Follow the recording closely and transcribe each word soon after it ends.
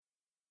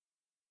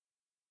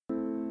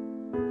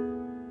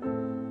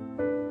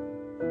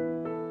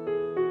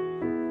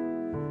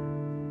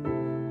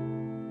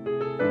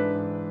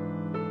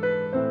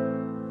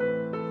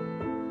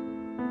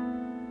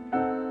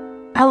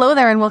Hello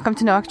there and welcome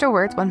to No Extra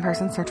Words, One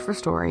Person Search for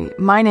Story.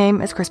 My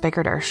name is Chris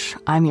Baker-Dersch.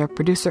 I'm your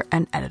producer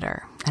and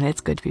editor, and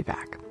it's good to be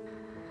back.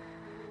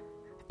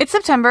 It's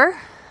September,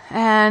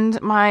 and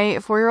my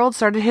 4-year-old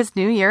started his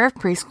new year of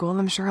preschool.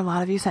 I'm sure a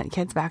lot of you sent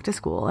kids back to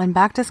school, and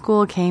back to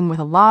school came with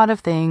a lot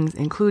of things,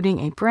 including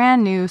a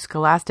brand new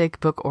Scholastic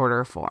book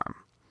order form.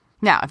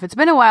 Now, if it's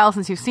been a while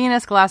since you've seen a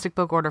Scholastic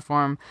book order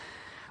form,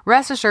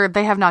 rest assured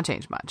they have not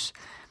changed much.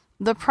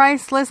 The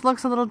price list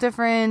looks a little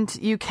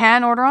different. You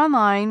can order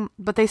online,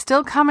 but they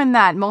still come in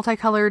that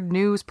multicolored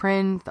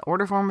newsprint. The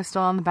order form is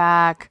still on the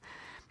back.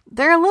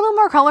 They're a little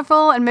more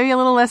colorful and maybe a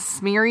little less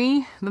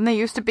smeary than they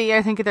used to be.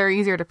 I think they're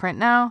easier to print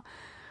now.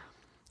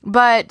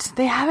 But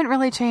they haven't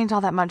really changed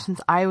all that much since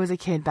I was a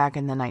kid back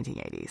in the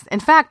 1980s. In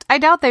fact, I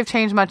doubt they've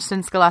changed much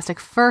since Scholastic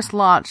first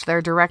launched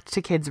their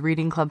direct-to-kids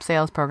reading club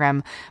sales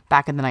program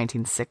back in the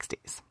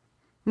 1960s.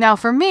 Now,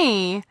 for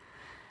me,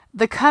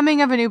 the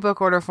coming of a new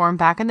book order form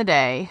back in the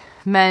day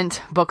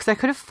meant books I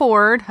could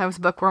afford. I was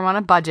a bookworm on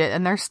a budget,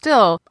 and they're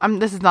still,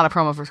 this is not a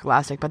promo for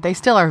Scholastic, but they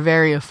still are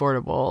very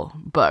affordable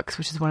books,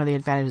 which is one of the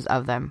advantages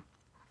of them.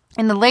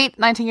 In the late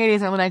 1980s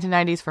and early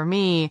 1990s, for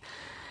me,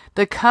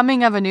 the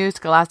coming of a new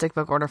Scholastic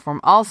book order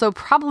form also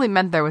probably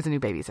meant there was a new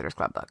Babysitter's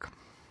Club book.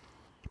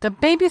 The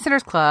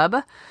Babysitter's Club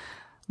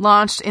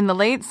launched in the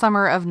late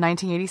summer of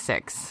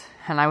 1986.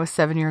 And I was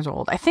 7 years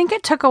old. I think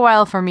it took a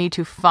while for me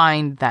to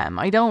find them.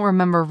 I don't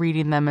remember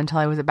reading them until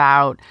I was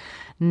about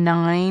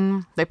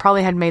 9. They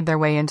probably had made their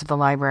way into the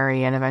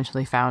library and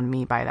eventually found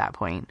me by that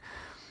point.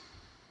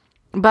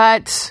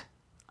 But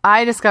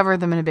I discovered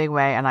them in a big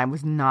way, and I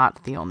was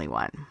not the only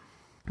one.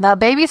 The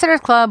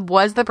Babysitter's Club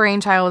was the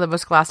brainchild of a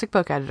Scholastic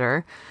book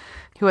editor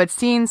who had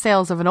seen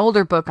sales of an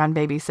older book on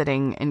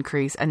babysitting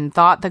increase and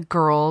thought that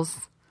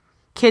girls,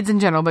 kids in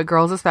general, but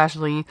girls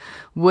especially,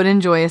 would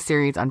enjoy a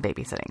series on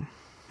babysitting.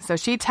 So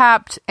she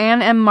tapped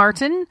Anne M.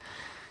 Martin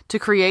to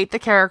create the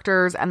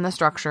characters and the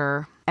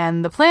structure.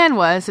 And the plan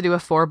was to do a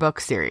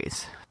 4-book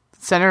series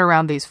centered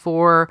around these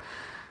 4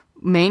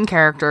 main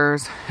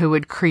characters who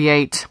would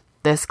create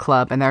this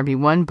club. And there would be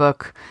 1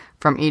 book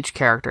from each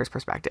character's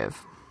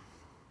perspective.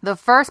 The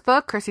first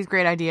book, Chrissy's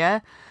Great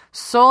Idea,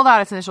 sold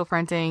out its initial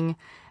printing,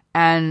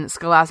 and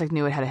Scholastic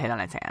knew it had a hit on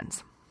its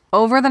hands.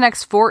 Over the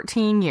next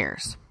 14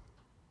 years,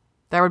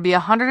 there would be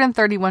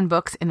 131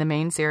 books in the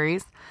main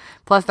series.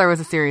 Plus, there was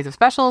a series of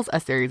specials, a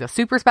series of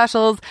super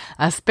specials,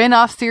 a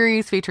spin-off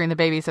series featuring the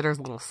babysitter's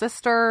little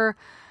sister,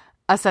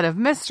 a set of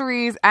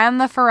mysteries, and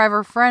the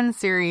Forever Friends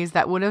series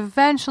that would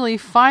eventually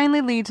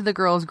finally lead to the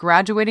girls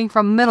graduating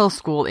from middle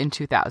school in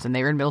 2000.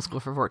 They were in middle school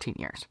for 14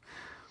 years.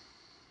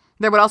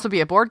 There would also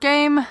be a board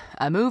game,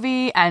 a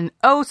movie, and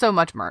oh so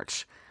much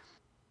merch.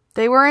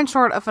 They were, in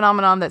short, a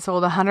phenomenon that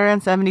sold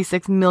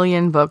 176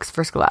 million books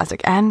for Scholastic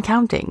and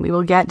counting. We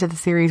will get to the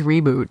series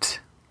reboot.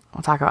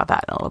 We'll talk about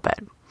that in a little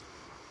bit.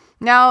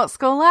 Now,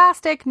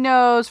 Scholastic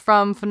knows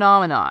from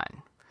phenomenon.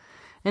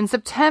 In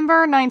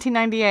September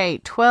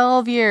 1998,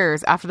 12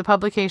 years after the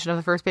publication of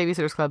the first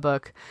Babysitter's Club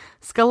book,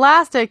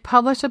 Scholastic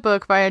published a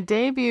book by a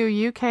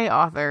debut UK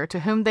author to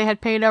whom they had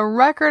paid a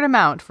record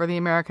amount for the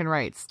American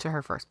rights to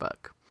her first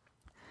book.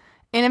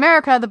 In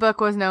America, the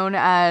book was known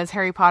as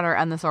Harry Potter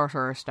and the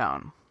Sorcerer's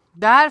Stone.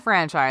 That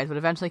franchise would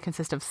eventually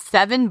consist of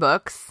 7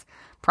 books,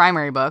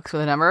 primary books,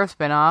 with a number of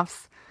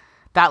spin-offs.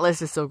 That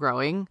list is still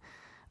growing.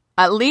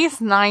 At least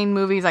 9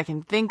 movies I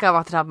can think of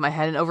off the top of my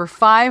head, and over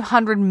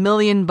 500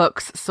 million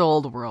books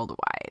sold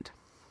worldwide.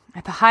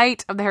 At the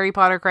height of the Harry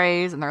Potter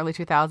craze in the early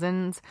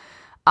 2000s,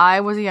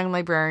 I was a young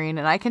librarian,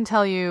 and I can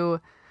tell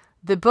you,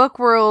 the book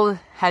world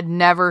had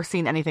never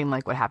seen anything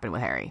like what happened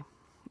with Harry.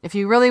 If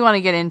you really want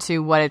to get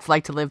into what it's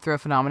like to live through a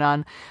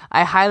phenomenon,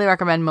 I highly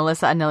recommend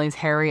Melissa Anelli's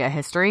Harry, A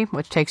History,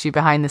 which takes you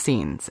behind the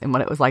scenes in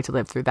what it was like to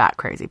live through that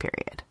crazy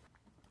period.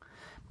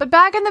 But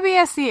back in the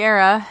BSC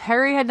era,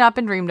 Harry had not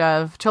been dreamed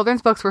of,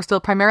 children's books were still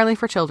primarily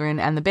for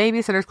children, and the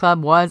Babysitter's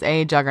Club was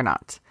a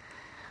juggernaut.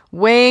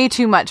 Way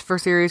too much for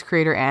series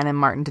creator Anne M.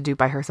 Martin to do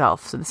by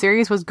herself, so the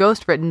series was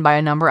ghostwritten by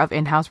a number of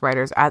in-house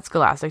writers at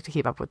Scholastic to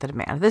keep up with the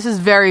demand. This is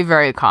very,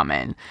 very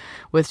common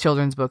with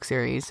children's book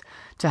series,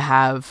 to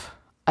have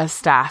a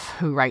staff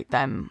who write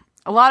them.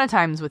 A lot of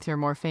times with your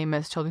more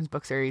famous children's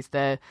book series,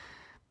 the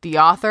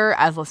author,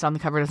 as listed on the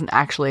cover, doesn't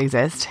actually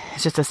exist.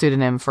 It's just a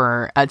pseudonym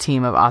for a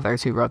team of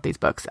authors who wrote these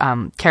books.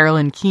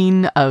 Carolyn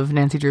Keene of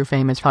Nancy Drew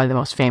fame is probably the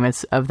most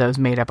famous of those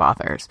made-up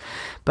authors,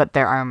 but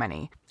there are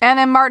many. Anne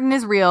M. Martin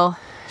is real.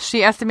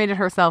 She estimated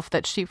herself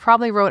that she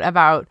probably wrote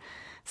about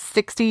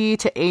 60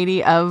 to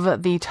 80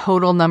 of the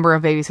total number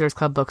of Babysitter's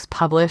Club books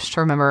published.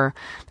 Remember,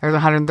 there's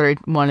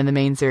 131 in the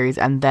main series,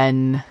 and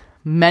then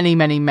many,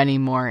 many, many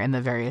more in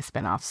the various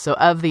spin-offs. So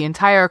of the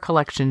entire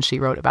collection, she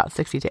wrote about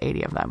 60 to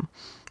 80 of them.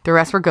 The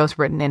rest were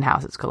ghost-written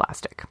in-house at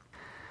Scholastic.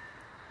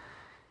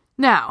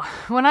 Now,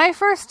 when I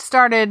first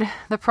started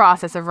the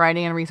process of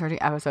writing and researching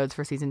episodes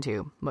for Season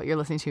 2, what you're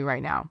listening to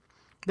right now,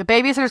 the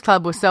Babysitter's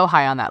Club was so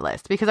high on that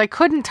list because I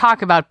couldn't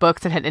talk about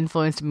books that had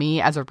influenced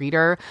me as a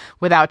reader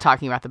without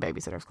talking about the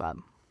Babysitter's Club.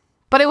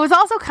 But it was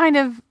also kind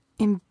of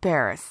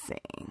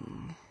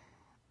embarrassing.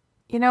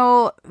 You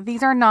know,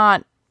 these are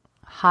not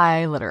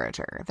high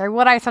literature. They're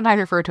what I sometimes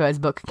refer to as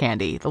book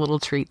candy, the little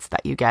treats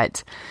that you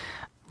get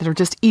that are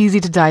just easy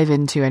to dive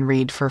into and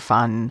read for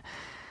fun,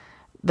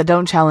 that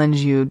don't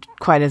challenge you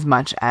quite as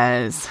much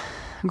as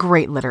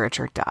great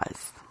literature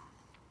does.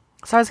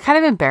 So I was kind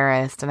of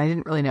embarrassed, and I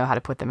didn't really know how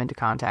to put them into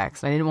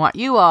context. I didn't want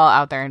you all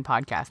out there in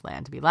podcast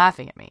land to be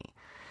laughing at me.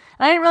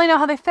 And I didn't really know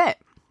how they fit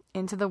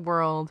into the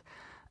world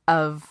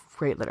of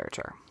great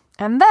literature.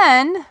 And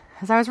then,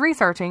 as I was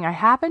researching, I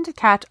happened to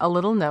catch a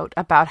little note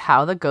about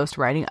how the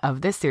ghostwriting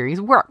of this series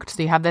worked.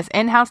 So you have this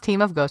in-house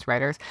team of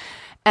ghostwriters,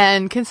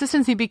 and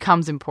consistency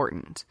becomes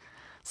important.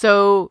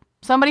 So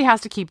somebody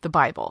has to keep the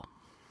Bible.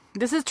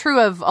 This is true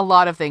of a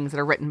lot of things that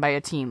are written by a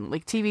team.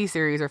 Like TV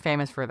series are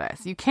famous for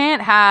this. You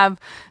can't have,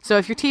 so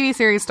if your TV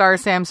series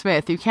stars Sam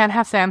Smith, you can't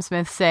have Sam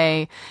Smith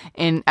say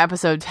in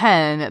episode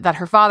 10 that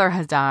her father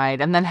has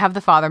died and then have the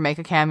father make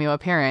a cameo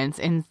appearance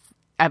in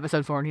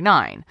episode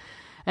 49.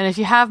 And if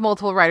you have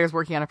multiple writers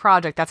working on a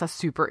project, that's a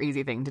super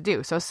easy thing to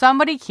do. So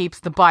somebody keeps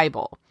the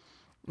Bible,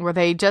 where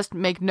they just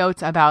make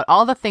notes about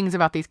all the things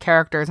about these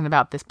characters and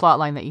about this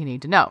plotline that you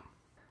need to know.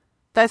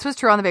 This was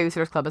true on the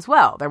Babysitter's Club as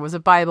well. There was a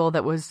Bible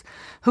that was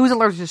who's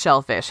allergic to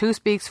shellfish, who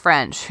speaks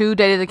French, who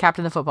dated the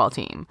captain of the football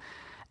team.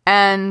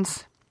 And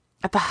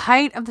at the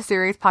height of the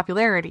series'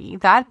 popularity,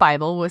 that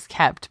Bible was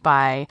kept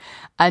by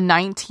a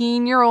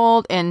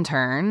 19-year-old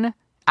intern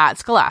at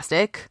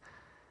Scholastic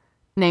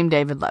named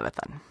David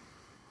Levithan.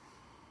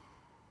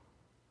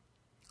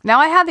 Now,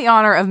 I had the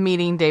honor of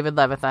meeting David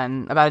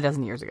Levithan about a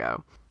dozen years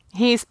ago.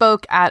 He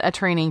spoke at a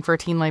training for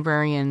teen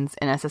librarians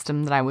in a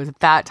system that I was at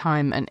that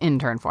time an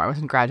intern for. I was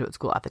in graduate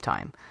school at the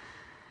time.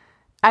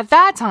 At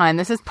that time,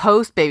 this is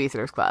post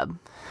Babysitter's Club,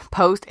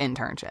 post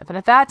internship. And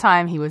at that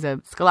time, he was a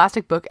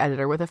Scholastic book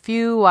editor with a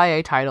few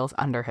YA titles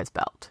under his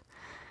belt.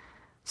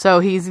 So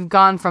he's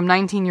gone from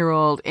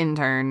 19-year-old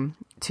intern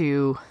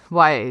to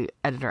YA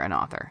editor and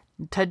author.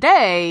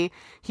 Today,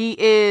 he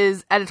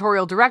is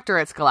editorial director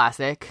at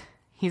Scholastic.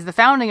 He's the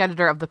founding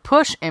editor of the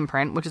Push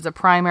imprint, which is a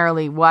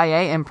primarily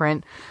YA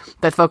imprint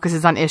that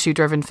focuses on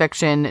issue-driven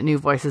fiction, new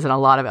voices, and a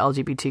lot of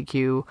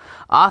LGBTQ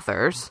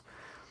authors.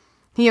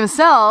 He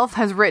himself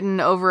has written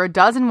over a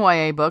dozen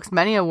YA books,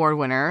 many award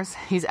winners.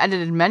 He's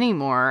edited many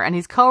more, and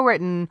he's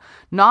co-written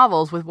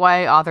novels with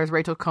YA authors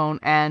Rachel Cohn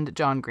and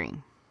John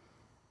Green.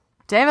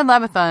 David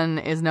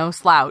Levithan is no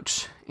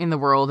slouch in the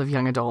world of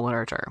young adult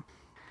literature.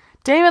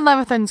 David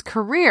Levithan's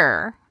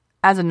career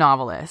as a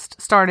novelist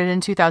started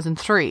in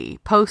 2003,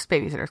 post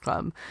Babysitter's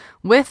Club,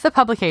 with the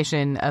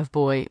publication of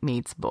Boy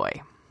Meets Boy.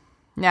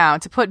 Now,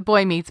 to put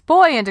Boy Meets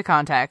Boy into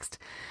context,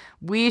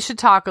 we should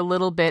talk a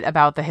little bit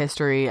about the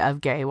history of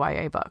gay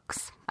YA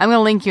books. I'm going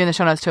to link you in the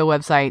show notes to a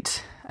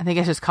website. I think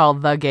it's just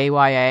called The Gay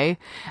YA,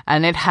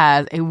 and it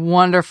has a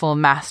wonderful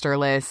master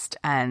list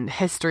and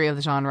history of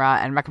the genre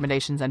and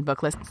recommendations and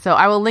book lists. So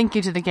I will link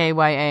you to The Gay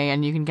YA,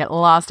 and you can get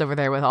lost over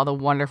there with all the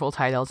wonderful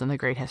titles and the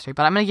great history.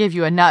 But I'm going to give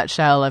you a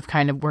nutshell of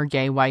kind of where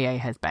gay YA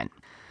has been.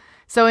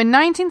 So in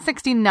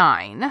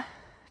 1969,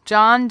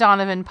 John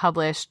Donovan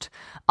published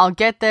I'll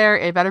Get There,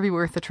 It Better Be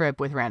Worth the Trip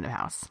with Random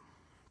House.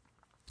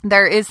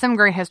 There is some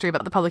great history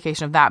about the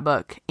publication of that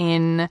book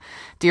in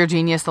Dear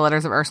Genius, The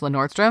Letters of Ursula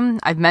Nordstrom.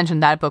 I've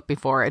mentioned that book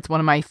before. It's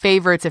one of my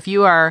favorites. If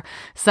you are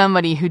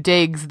somebody who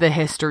digs the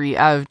history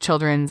of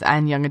children's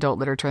and young adult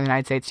literature in the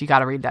United States, you got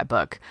to read that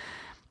book.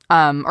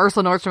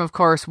 Ursula Nordstrom, of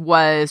course,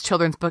 was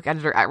children's book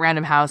editor at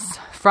Random House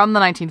from the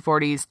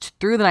 1940s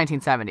through the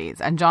 1970s,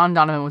 and John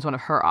Donovan was one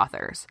of her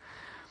authors.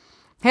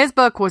 His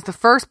book was the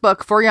first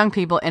book for young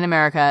people in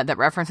America that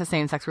referenced a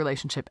same-sex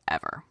relationship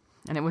ever.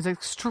 And it was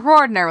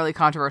extraordinarily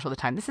controversial at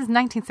the time. This is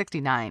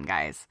 1969,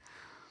 guys.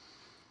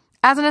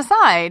 As an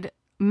aside,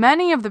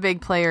 many of the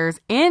big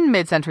players in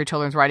mid-century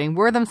children's writing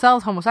were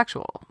themselves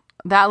homosexual.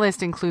 That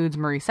list includes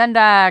Marie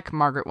Sendak,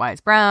 Margaret Wise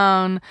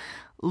Brown,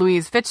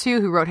 Louise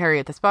Fitzhugh, who wrote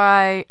Harriet the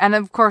Spy, and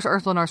of course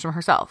Ursula Nordstrom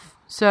herself.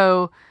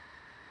 So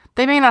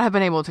they may not have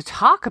been able to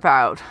talk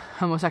about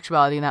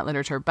homosexuality in that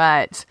literature,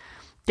 but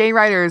gay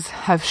writers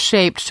have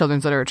shaped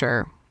children's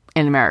literature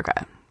in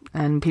America,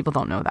 and people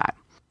don't know that.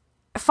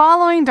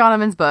 Following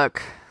Donovan's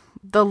book,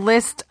 the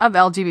list of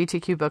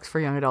LGBTQ books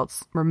for young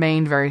adults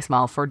remained very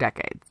small for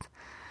decades.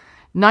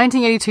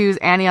 1982's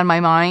Annie on My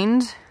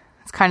Mind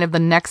is kind of the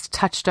next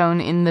touchstone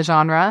in the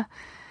genre.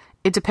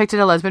 It depicted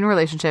a lesbian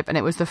relationship, and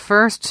it was the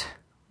first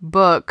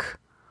book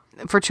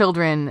for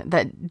children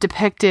that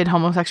depicted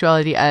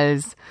homosexuality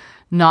as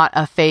not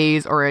a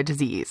phase or a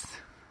disease,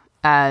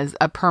 as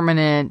a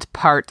permanent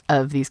part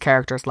of these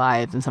characters'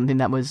 lives and something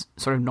that was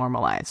sort of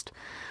normalized.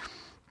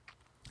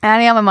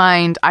 Annie on My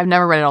Mind, I've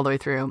never read it all the way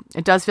through.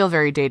 It does feel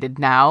very dated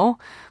now,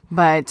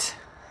 but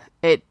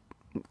it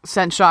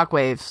sent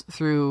shockwaves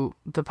through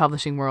the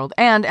publishing world,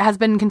 and it has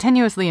been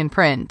continuously in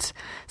print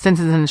since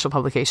its initial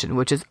publication,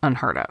 which is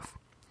unheard of.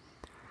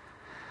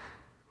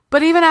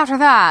 But even after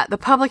that, the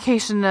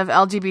publication of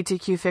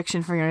LGBTQ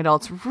fiction for young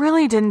adults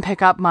really didn't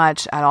pick up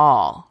much at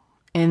all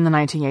in the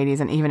 1980s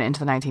and even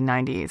into the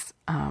 1990s.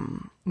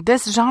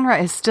 This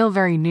genre is still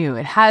very new.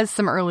 It has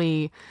some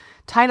early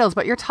titles,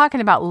 but you're talking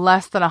about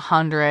less than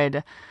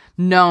 100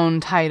 known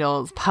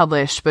titles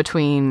published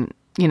between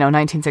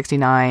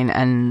 1969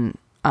 and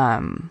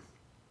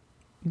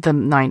the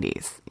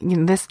 90s.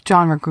 This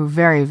genre grew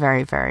very,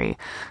 very, very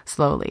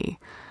slowly.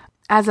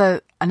 As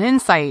an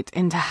insight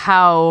into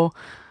how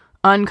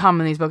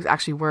uncommon these books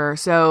actually were,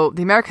 so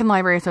the American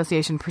Library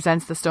Association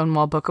presents the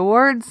Stonewall Book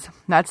Awards.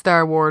 That's their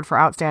award for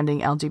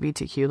outstanding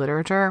LGBTQ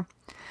literature.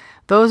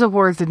 Those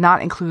awards did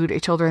not include a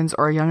children's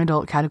or a young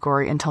adult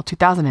category until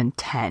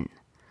 2010.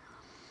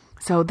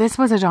 So this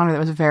was a genre that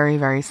was very,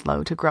 very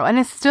slow to grow, and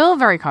it's still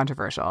very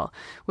controversial.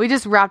 We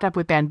just wrapped up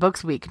with Banned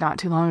Books Week not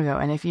too long ago,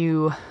 and if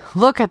you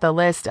look at the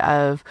list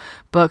of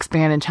books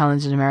banned and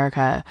challenged in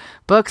America,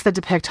 books that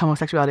depict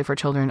homosexuality for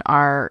children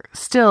are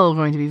still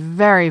going to be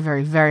very,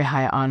 very, very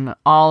high on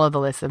all of the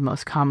lists of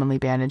most commonly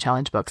banned and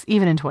challenged books,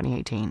 even in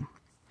 2018.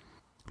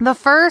 The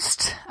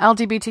first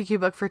LGBTQ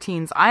book for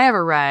teens I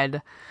ever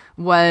read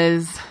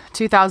was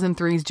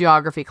 2003's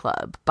Geography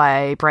Club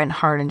by Brent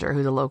Hardinger,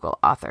 who's a local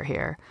author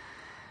here.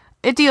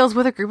 It deals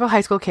with a group of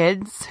high school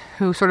kids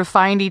who sort of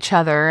find each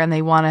other and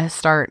they want to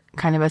start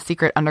kind of a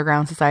secret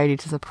underground society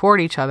to support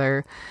each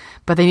other,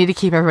 but they need to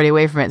keep everybody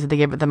away from it, so they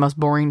give it the most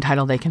boring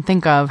title they can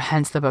think of,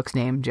 hence the book's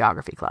name,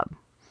 Geography Club.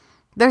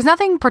 There's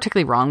nothing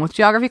particularly wrong with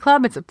Geography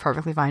Club. It's a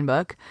perfectly fine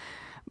book,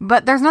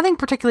 but there's nothing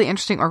particularly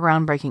interesting or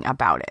groundbreaking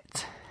about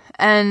it.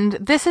 And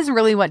this is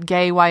really what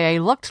gay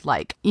YA looked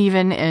like,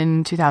 even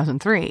in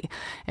 2003.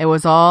 It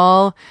was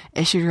all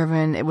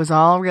issue-driven, it was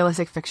all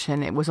realistic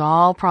fiction, it was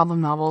all problem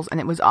novels,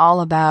 and it was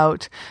all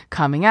about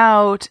coming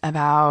out,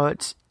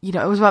 about, it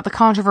was about the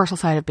controversial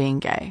side of being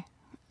gay.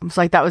 It was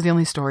like that was the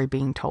only story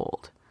being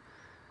told.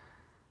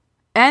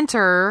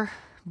 Enter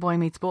Boy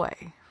Meets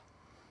Boy.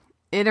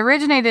 It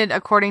originated,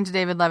 according to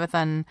David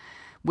Levithan,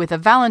 with a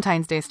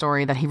Valentine's Day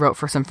story that he wrote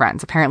for some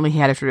friends. Apparently he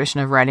had a tradition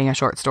of writing a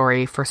short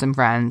story for some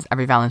friends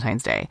every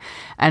Valentine's Day.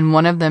 And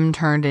one of them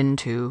turned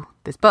into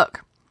this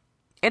book.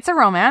 It's a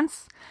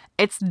romance.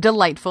 It's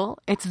delightful.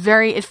 It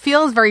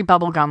feels very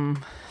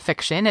bubblegum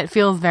fiction. It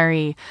feels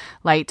very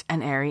light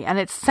and airy. And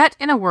it's set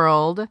in a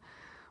world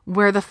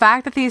where the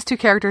fact that these two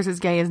characters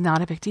is gay is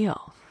not a big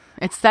deal.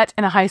 It's set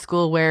in a high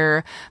school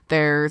where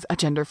there's a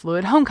gender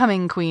fluid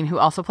homecoming queen who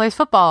also plays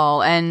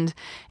football, and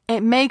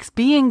it makes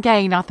being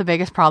gay not the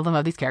biggest problem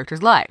of these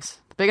characters' lives.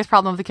 The biggest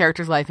problem of the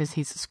character's life is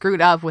he's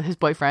screwed up with his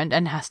boyfriend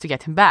and has to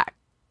get him back.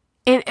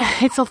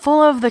 It's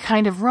full of the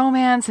kind of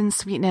romance and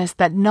sweetness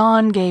that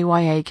non-gay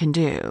YA can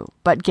do,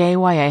 but gay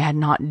YA had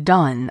not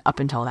done up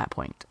until that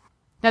point.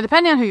 Now,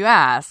 depending on who you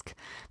ask,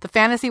 the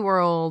fantasy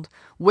world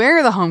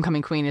where the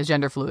homecoming queen is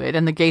gender fluid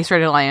and the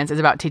gay-straight alliance is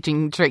about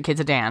teaching straight kids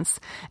to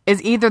dance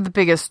is either the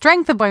biggest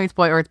strength of Boy Meets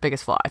Boy or its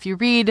biggest flaw. If you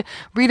read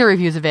reader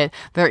reviews of it,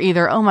 they're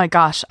either, oh my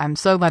gosh, I'm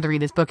so glad to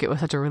read this book, it was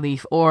such a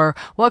relief, or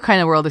what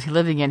kind of world is he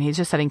living in? He's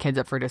just setting kids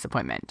up for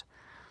disappointment.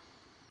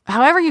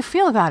 However you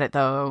feel about it,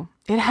 though,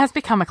 it has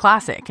become a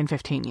classic in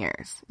 15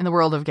 years in the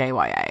world of gay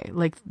YA.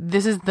 Like,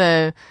 this is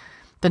the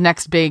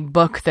next big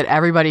book that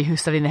everybody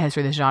who's studying the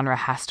history of this genre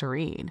has to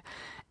read.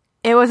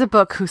 It was a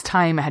book whose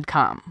time had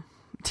come.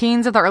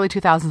 Teens of the early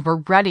 2000s were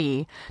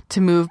ready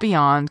to move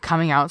beyond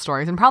coming out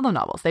stories and problem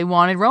novels. They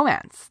wanted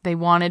romance. They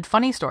wanted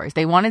funny stories.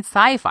 They wanted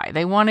sci-fi.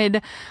 They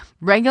wanted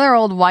regular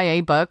old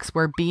YA books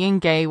where being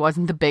gay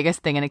wasn't the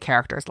biggest thing in a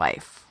character's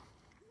life.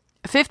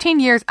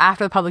 15 years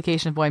after the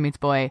publication of Boy Meets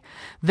Boy,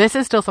 this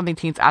is still something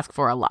teens ask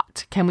for a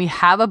lot. Can we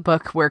have a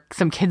book where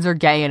some kids are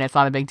gay and it's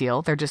not a big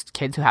deal? They're just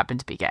kids who happen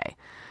to be gay.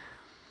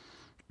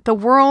 The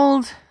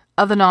world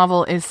of the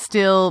novel is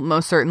still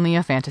most certainly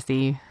a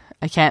fantasy.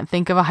 I can't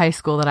think of a high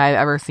school that I've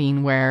ever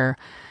seen where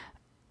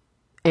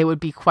it would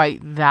be quite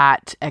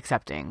that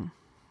accepting.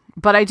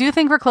 But I do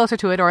think we're closer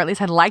to it, or at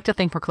least I'd like to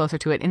think we're closer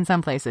to it in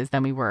some places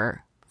than we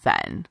were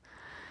then.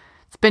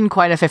 It's been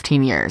quite a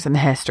 15 years in the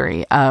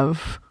history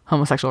of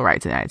homosexual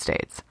rights in the United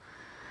States.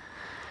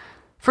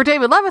 For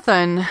David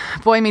Levithan,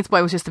 Boy Meets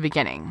Boy was just the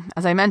beginning.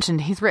 As I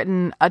mentioned, he's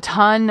written a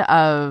ton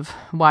of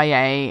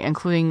YA,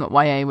 including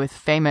YA with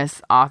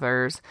famous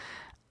authors.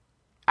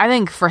 I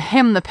think for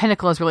him, the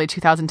pinnacle is really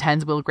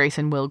 2010's Will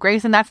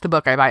Grayson. That's the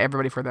book I buy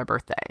everybody for their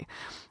birthday.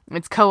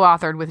 It's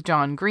co-authored with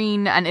John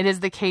Green, and it is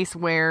the case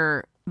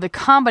where the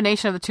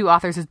combination of the two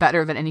authors is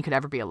better than any could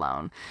ever be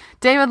alone.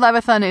 David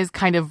Levithan is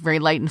kind of very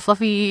light and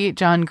fluffy.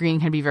 John Green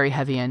can be very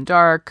heavy and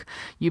dark.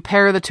 You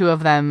pair the two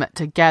of them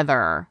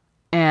together,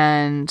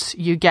 and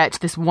you get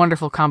this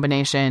wonderful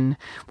combination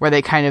where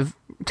they kind of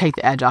take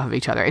the edge off of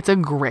each other. It's a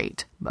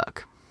great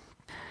book.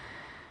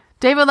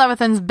 David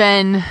Levithan's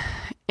been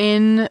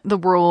in the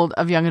world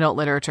of young adult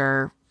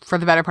literature for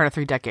the better part of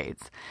 3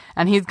 decades.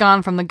 And he's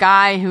gone from the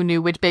guy who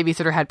knew which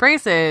babysitter had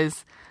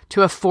braces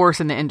to a force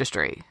in the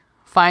industry,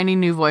 finding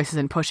new voices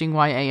and pushing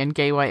YA and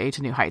gay YA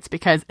to new heights.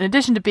 Because in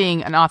addition to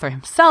being an author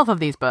himself of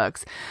these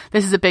books,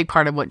 this is a big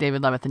part of what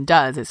David Levithan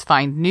does, is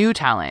find new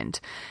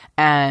talent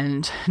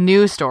and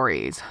new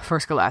stories for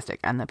Scholastic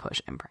and the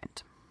Push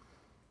imprint.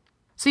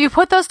 So you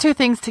put those two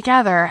things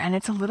together, and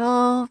it's a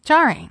little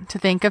jarring to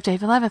think of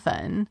David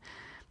Levithan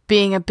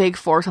being a big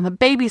force on the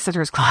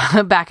Babysitters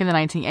Club back in the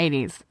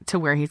 1980s to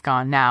where he's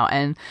gone now,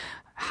 and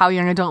how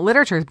young adult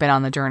literature has been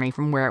on the journey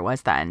from where it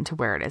was then to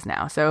where it is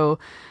now. So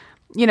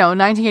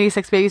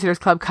 1986 Babysitter's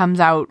Club comes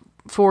out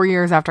 4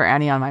 years after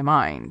Annie on My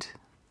Mind.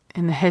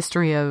 In the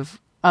history of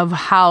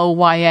how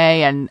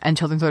YA and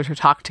children's literature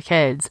talk to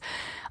kids,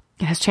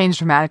 it has changed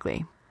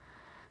dramatically.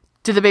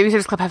 Did the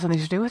Babysitter's Club have something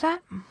to do with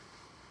that?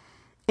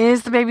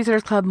 Is the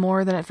Babysitter's Club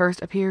more than it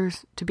first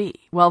appears to be?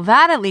 Well,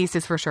 that at least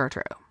is for sure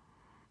true.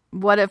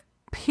 What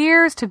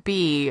appears to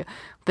be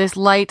this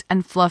light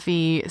and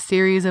fluffy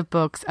series of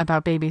books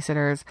about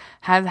babysitters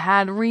has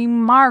had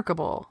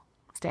remarkable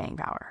staying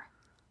power.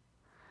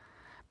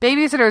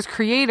 Babysitter's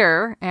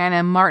creator, Anne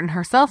M. Martin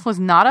herself, was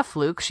not a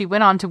fluke. She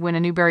went on to win a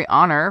Newbery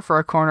Honor for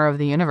A Corner of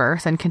the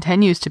Universe and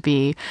continues to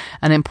be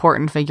an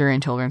important figure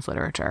in children's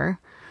literature.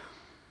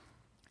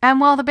 And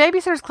while the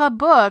Babysitter's Club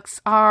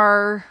books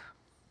are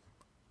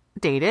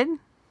dated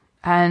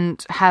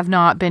and have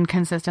not been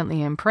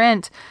consistently in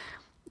print,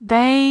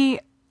 they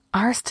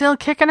are still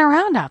kicking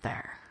around out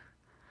there.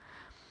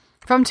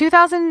 From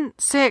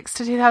 2006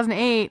 to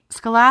 2008,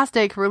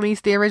 Scholastic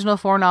released the original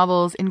 4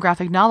 novels in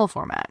graphic novel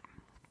format,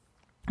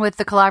 with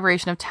the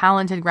collaboration of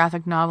talented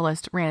graphic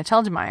novelist Raina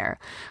Telgemeier.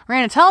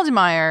 Raina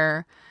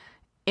Telgemeier,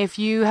 if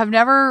you have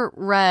never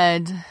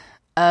read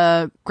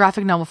a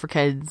graphic novel for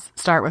kids,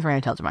 start with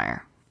Raina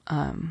Telgemeier.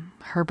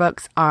 Her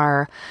books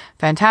are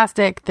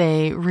fantastic.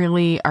 They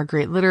really are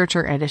great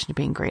literature in addition to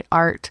being great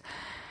art.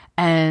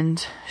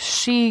 And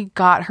she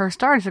got her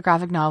start as a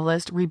graphic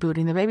novelist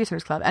rebooting the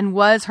Babysitter's Club and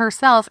was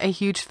herself a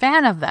huge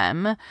fan of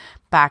them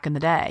back in the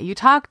day. You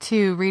talk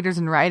to readers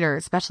and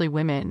writers, especially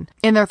women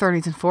in their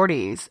 30s and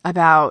 40s,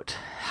 about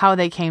how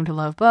they came to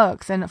love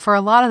books. And for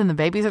a lot of them,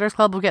 the Babysitter's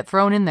Club will get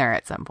thrown in there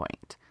at some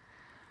point.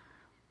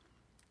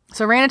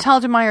 So Raina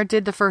Telgemeier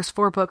did the first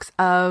 4 books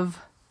of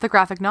the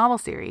graphic novel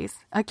series.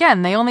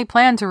 Again, they only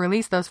planned to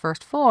release those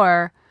first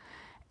 4,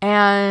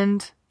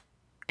 and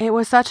it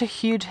was such a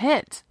huge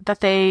hit that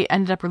they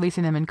ended up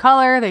releasing them in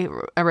color. They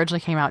originally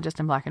came out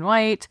just in black and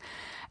white.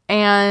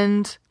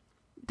 And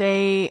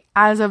they,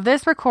 as of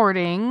this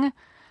recording,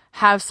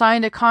 have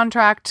signed a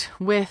contract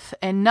with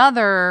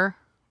another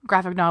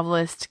graphic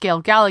novelist,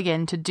 Gail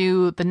Galligan, to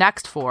do the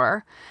next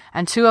 4.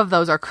 And 2 of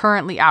those are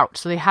currently out.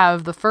 So they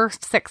have the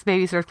first 6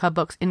 Babysitter's Club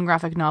books in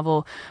graphic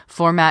novel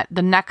format.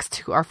 The next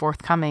 2 are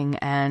forthcoming.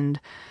 And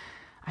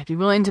I'd be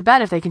willing to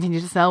bet if they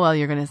continue to sell well,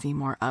 you're going to see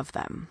more of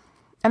them.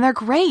 And they're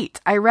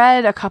great. I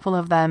read a couple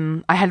of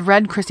them. I had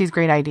read Christie's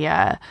Great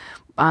Idea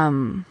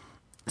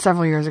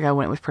several years ago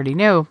when it was pretty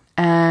new.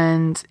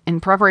 And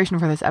in preparation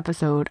for this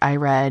episode, I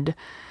read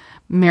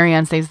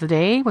Marianne Saves the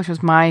Day, which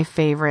was my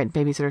favorite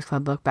Babysitter's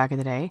Club book back in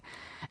the day.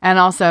 And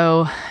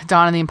also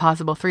Dawn and the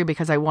Impossible 3,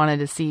 because I wanted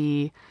to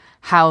see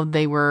how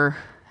they were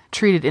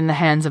treated in the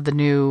hands of the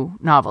new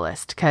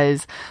novelist.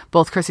 Because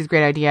both Christie's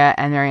Great Idea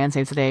and Marianne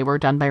Saves the Day were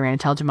done by Raina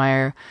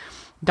Telgemeier.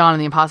 Dawn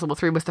and the Impossible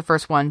 3 was the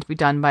first one to be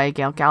done by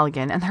Gail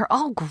Galligan, and they're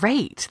all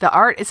great. The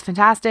art is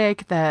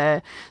fantastic.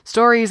 The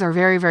stories are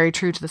very, very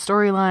true to the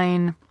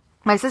storyline.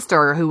 My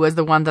sister, who was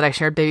the one that I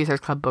shared Babysitter's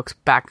Club books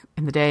back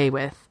in the day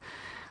with,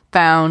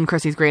 found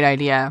Christie's Great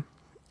Idea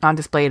on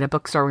display at a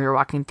bookstore. We were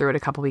walking through it a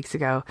couple weeks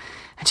ago,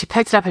 and she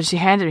picked it up and she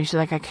handed it. She's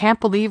like, I can't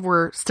believe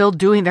they're still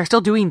doing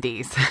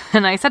these.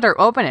 And I said to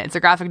her, open it. It's a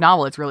graphic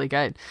novel. It's really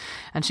good.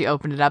 And she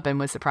opened it up and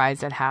was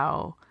surprised at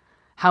how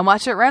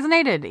much it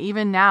resonated,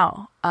 even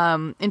now.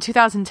 In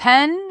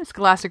 2010,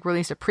 Scholastic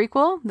released a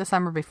prequel the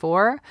summer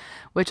before,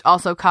 which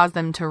also caused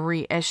them to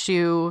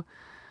reissue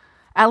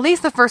at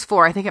least the first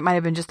 4. I think it might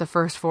have been just the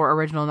first 4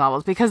 original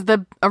novels, because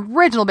the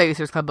original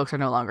Babysitter's Club books are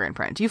no longer in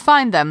print. You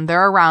find them,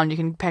 they're around, you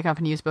can pick up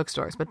in used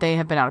bookstores, but they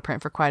have been out of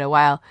print for quite a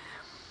while.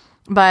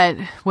 But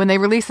when they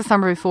released the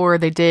summer before,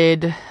 they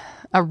did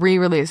a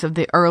re-release of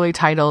the early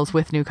titles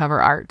with new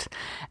cover art.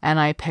 And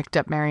I picked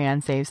up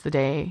Marianne Saves the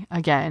Day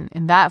again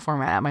in that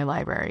format at my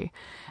library.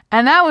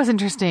 And that was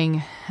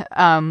interesting.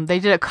 They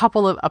did a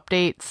couple of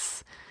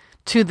updates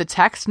to the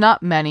text,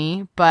 not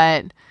many,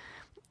 but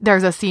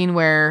there's a scene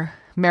where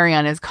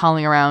Marianne is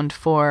calling around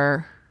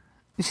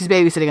she's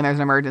babysitting and there's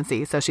an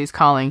emergency. So she's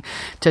calling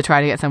to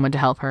try to get someone to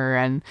help her.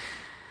 And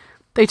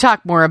they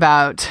talk more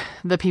about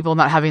the people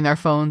not having their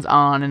phones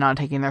on and not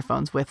taking their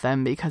phones with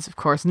them, because, of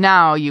course,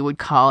 now you would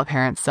call a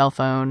parent's cell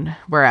phone,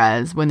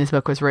 whereas when this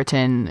book was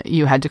written,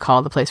 you had to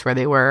call the place where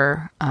they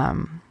were.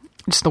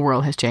 Just the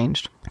world has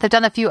changed. They've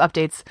done a few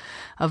updates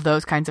of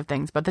those kinds of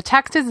things, but the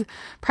text is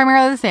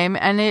primarily the same,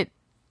 and it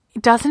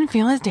doesn't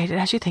feel as dated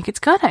as you think it's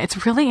gonna.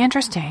 It's really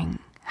interesting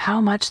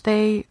how much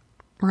they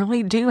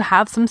really do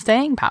have some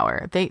staying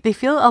power. They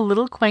feel a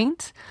little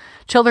quaint.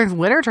 Children's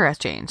literature has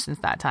changed since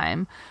that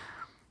time.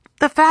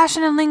 The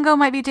fashion and lingo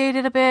might be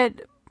dated a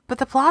bit, but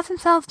the plots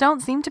themselves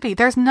don't seem to be.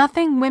 There's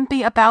nothing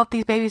wimpy about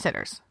these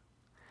babysitters.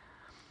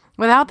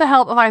 Without the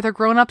help of either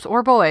grown-ups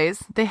or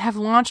boys, they have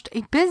launched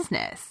a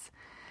business.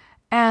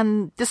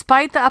 And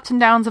despite the ups and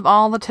downs of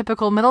all the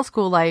typical middle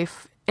school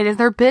life, it is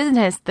their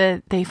business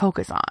that they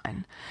focus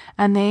on.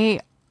 And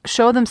they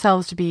show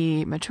themselves to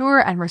be mature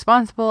and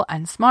responsible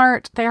and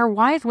smart. They are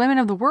wise women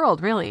of the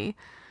world, really.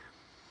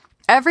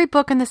 Every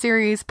book in the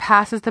series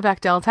passes the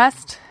Bechdel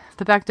test.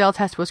 The Bechdel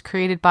test was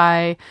created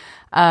by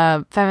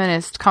a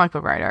feminist comic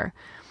book writer.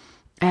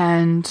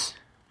 And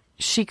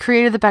she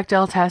created the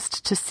Bechdel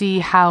test to see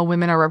how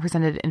women are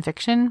represented in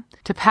fiction.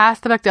 To pass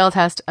the Bechdel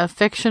test, a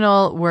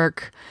fictional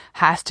work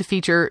has to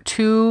feature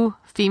 2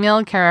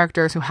 female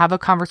characters who have a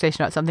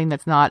conversation about something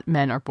that's not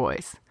men or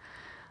boys.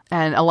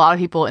 And a lot of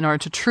people, in order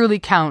to truly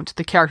count,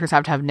 the characters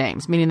have to have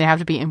names, meaning they have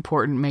to be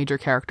important major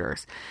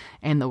characters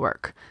in the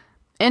work.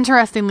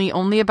 Interestingly,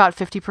 only about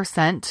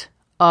 50%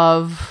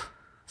 of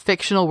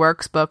fictional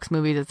works, books,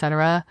 movies,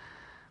 etc.,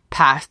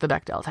 pass the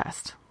Bechdel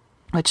test,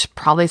 which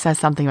probably says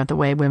something about the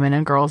way women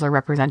and girls are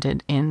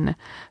represented in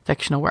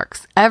fictional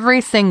works.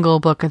 Every single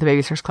book of the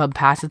Babysitters Club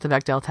passes the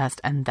Bechdel test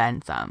and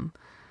then some.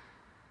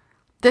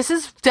 This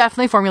is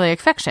definitely formulaic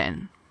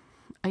fiction.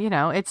 You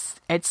know, it's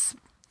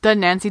the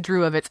Nancy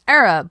Drew of its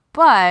era,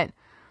 but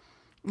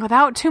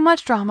without too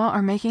much drama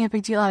or making a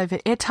big deal out of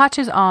it, it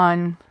touches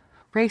on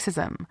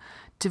racism,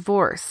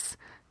 divorce,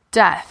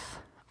 death,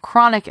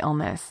 chronic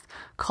illness,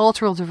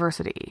 cultural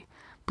diversity,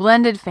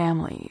 blended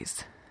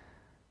families,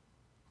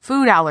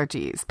 food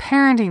allergies,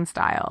 parenting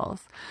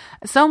styles,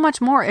 so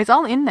much more. It's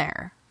all in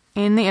there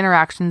in the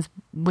interactions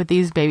with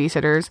these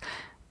babysitters,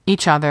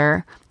 each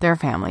other, their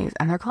families,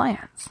 and their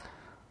clients.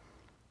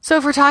 So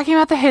if we're talking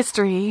about the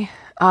history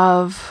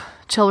of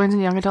children's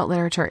and young adult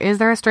literature, is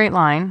there a straight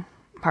line,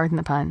 pardon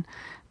the pun,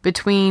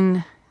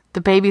 between the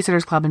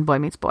Babysitters Club and Boy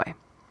Meets Boy?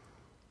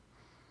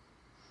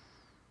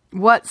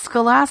 What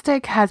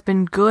Scholastic has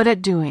been good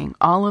at doing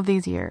all of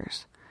these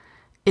years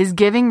is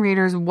giving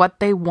readers what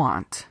they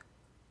want.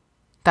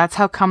 That's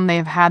how come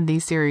they've had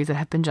these series that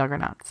have been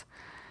juggernauts.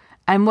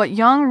 And what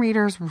young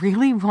readers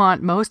really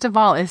want most of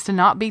all is to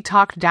not be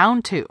talked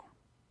down to.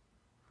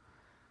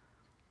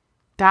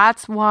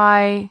 That's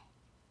why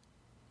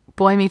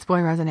Boy Meets Boy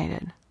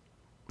resonated.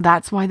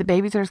 That's why the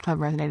Babysitters Club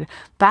resonated.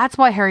 That's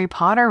why Harry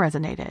Potter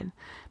resonated.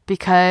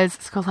 Because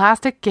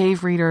Scholastic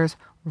gave readers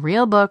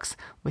real books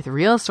with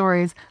real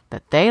stories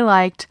that they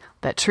liked,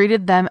 that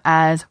treated them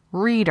as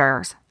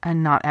readers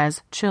and not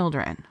as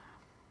children.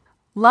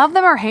 Love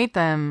them or hate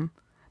them,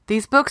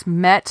 these books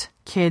met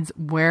kids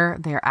where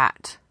they're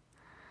at.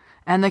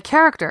 And the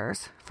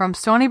characters, from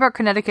Stony Brook,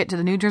 Connecticut to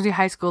the New Jersey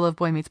High School of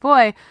Boy Meets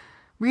Boy,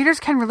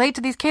 readers can relate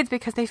to these kids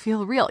because they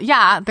feel real.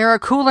 Yeah, they're a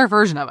cooler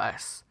version of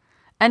us.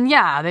 And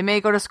yeah, they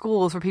may go to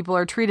schools where people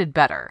are treated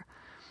better.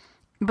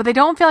 But they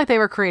don't feel like they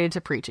were created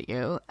to preach at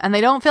you. And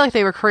they don't feel like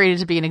they were created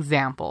to be an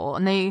example.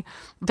 And they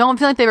don't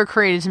feel like they were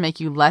created to make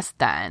you less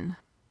than.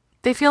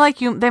 They feel like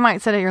they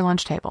might sit at your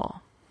lunch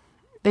table.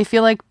 They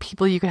feel like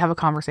people you could have a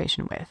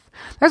conversation with.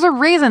 There's a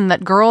reason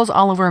that girls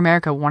all over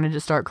America wanted to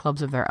start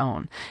clubs of their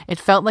own. It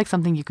felt like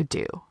something you could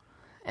do.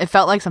 It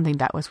felt like something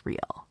that was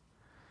real.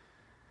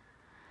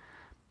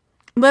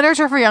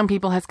 Literature for young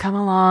people has come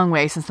a long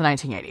way since the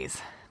 1980s.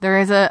 There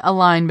is a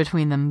line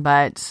between them,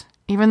 but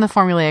even the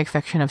formulaic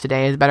fiction of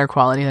today is better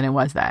quality than it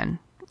was then.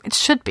 It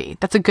should be.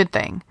 That's a good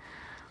thing.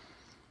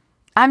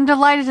 I'm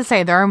delighted to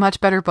say there are much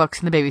better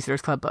books in the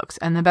Babysitters Club books,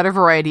 and a better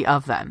variety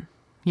of them.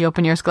 You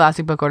open your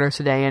Scholastic book orders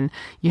today, and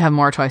you have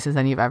more choices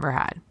than you've ever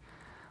had.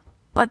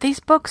 But these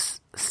books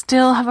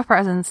still have a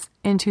presence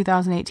in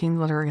 2018's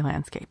literary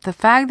landscape. The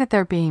fact that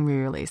they're being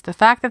re-released, the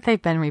fact that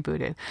they've been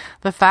rebooted,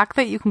 the fact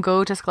that you can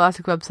go to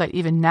Scholastic website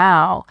even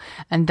now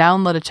and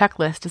download a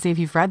checklist to see if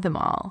you've read them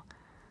all,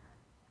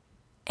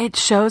 it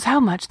shows how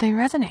much they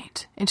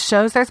resonate. It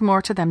shows there's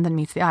more to them than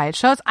meets the eye. It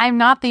shows I'm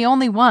not the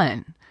only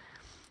one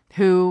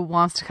who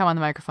wants to come on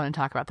the microphone and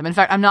talk about them. In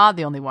fact, I'm not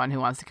the only one who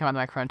wants to come on the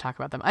microphone and talk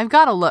about them. I've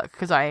got to look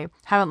because I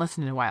haven't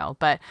listened in a while,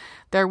 but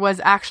there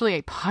was actually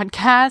a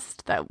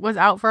podcast that was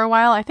out for a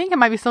while. I think it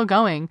might be still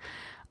going,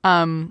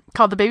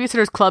 called the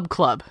Babysitters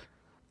Club.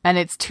 And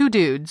it's 2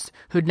 dudes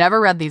who'd never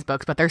read these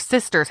books, but their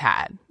sisters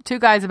had. 2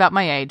 guys about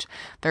my age.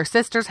 Their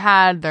sisters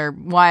had, their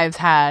wives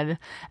had,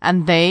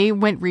 and they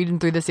went reading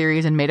through the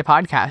series and made a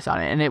podcast on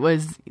it. And it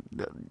was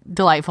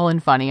delightful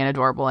and funny and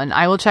adorable. And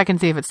I will check and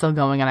see if it's still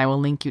going, and I will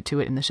link you to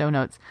it in the show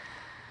notes.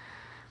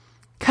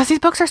 Because these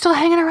books are still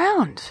hanging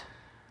around.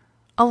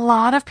 A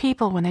lot of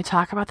people, when they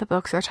talk about the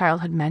books of their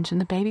childhood, mention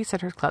the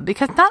Babysitters Club.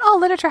 Because not all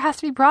literature has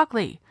to be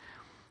broccoli.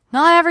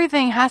 Not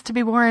everything has to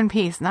be War and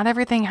Peace. Not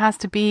everything has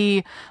to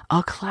be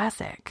a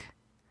classic.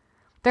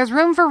 There's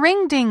room for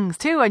ring dings,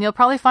 too, and you'll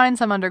probably find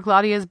some under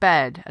Claudia's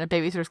bed at a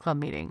Babysitters Club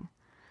meeting.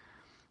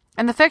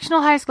 And the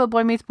fictional high school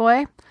Boy Meets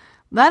Boy,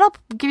 that'll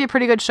give you a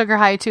pretty good sugar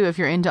high, too, if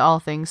you're into all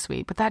things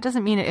sweet. But that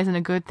doesn't mean it isn't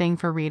a good thing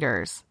for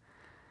readers.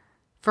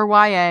 For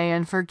YA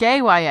and for gay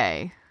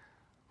YA,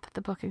 that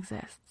the book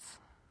exists.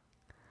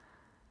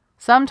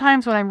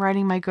 Sometimes when I'm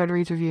writing my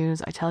Goodreads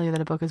reviews, I tell you that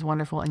a book is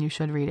wonderful and you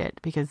should read it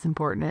because it's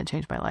important and it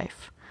changed my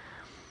life.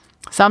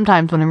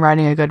 Sometimes when I'm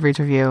writing a Goodreads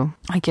review,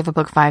 I give a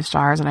book 5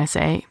 stars and I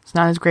say, it's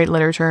not as great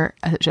literature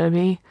as it should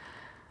be,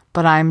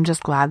 but I'm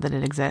just glad that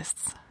it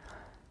exists.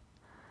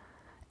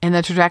 In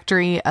the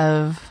trajectory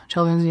of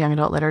children's and young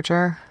adult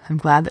literature, I'm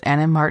glad that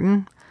Anna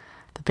Martin,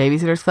 The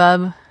Babysitters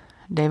Club,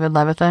 David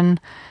Levithan,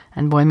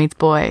 and Boy Meets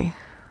Boy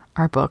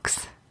are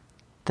books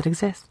that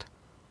exist.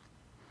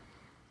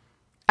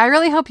 I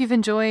really hope you've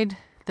enjoyed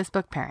this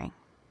book pairing.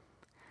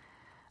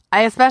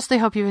 I especially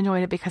hope you've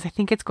enjoyed it because I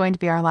think it's going to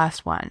be our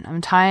last one.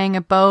 I'm tying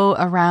a bow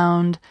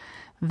around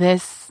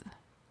these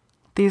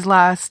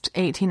last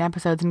 18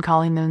 episodes and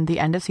calling them the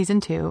end of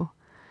season 2.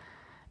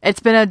 It's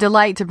been a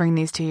delight to bring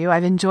these to you.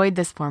 I've enjoyed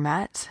this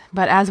format,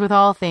 but as with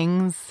all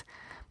things,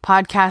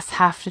 podcasts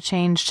have to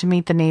change to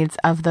meet the needs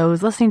of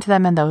those listening to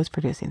them and those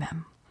producing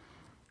them.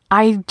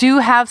 I do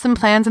have some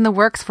plans in the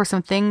works for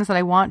some things that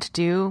I want to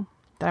do,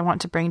 that I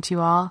want to bring to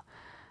you all.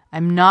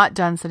 I'm not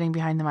done sitting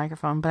behind the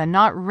microphone, but I'm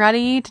not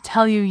ready to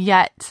tell you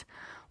yet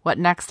what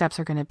next steps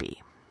are going to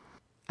be.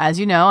 As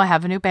you know, I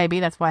have a new baby.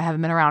 That's why I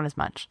haven't been around as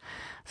much.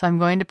 So I'm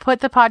going to put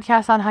the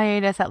podcast on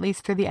hiatus at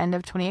least through the end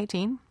of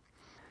 2018.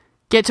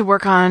 Get to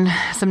work on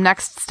some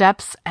next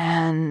steps,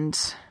 and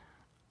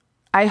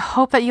I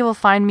hope that you will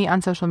find me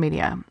on social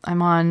media.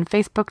 I'm on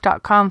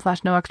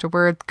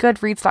facebook.com/noextrawords,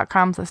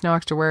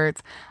 goodreads.com/noextrawords.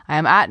 I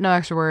am at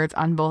noextrawords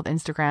on both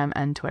Instagram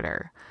and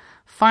Twitter.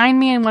 Find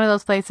me in one of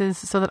those places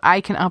so that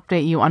I can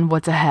update you on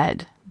what's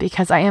ahead,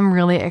 because I am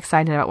really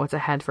excited about what's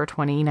ahead for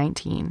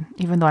 2019,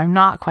 even though I'm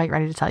not quite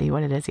ready to tell you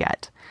what it is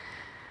yet.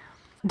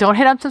 Don't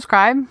hit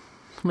unsubscribe.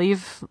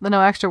 Leave the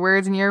No Extra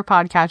Words in your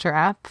podcatcher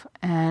app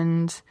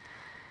and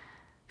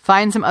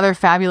find some other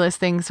fabulous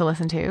things to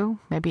listen to,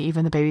 maybe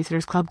even the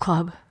Babysitters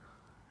Club.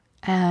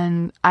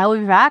 And I will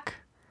be back.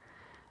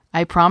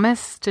 I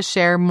promise to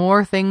share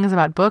more things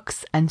about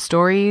books and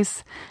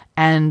stories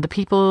and the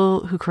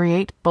people who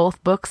create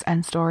both books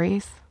and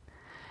stories.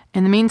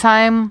 In the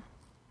meantime,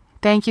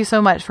 thank you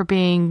so much for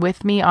being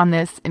with me on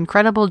this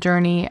incredible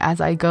journey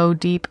as I go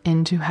deep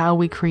into how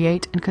we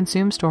create and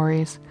consume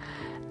stories.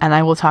 And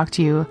I will talk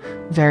to you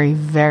very,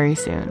 very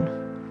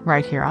soon,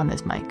 right here on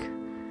this mic.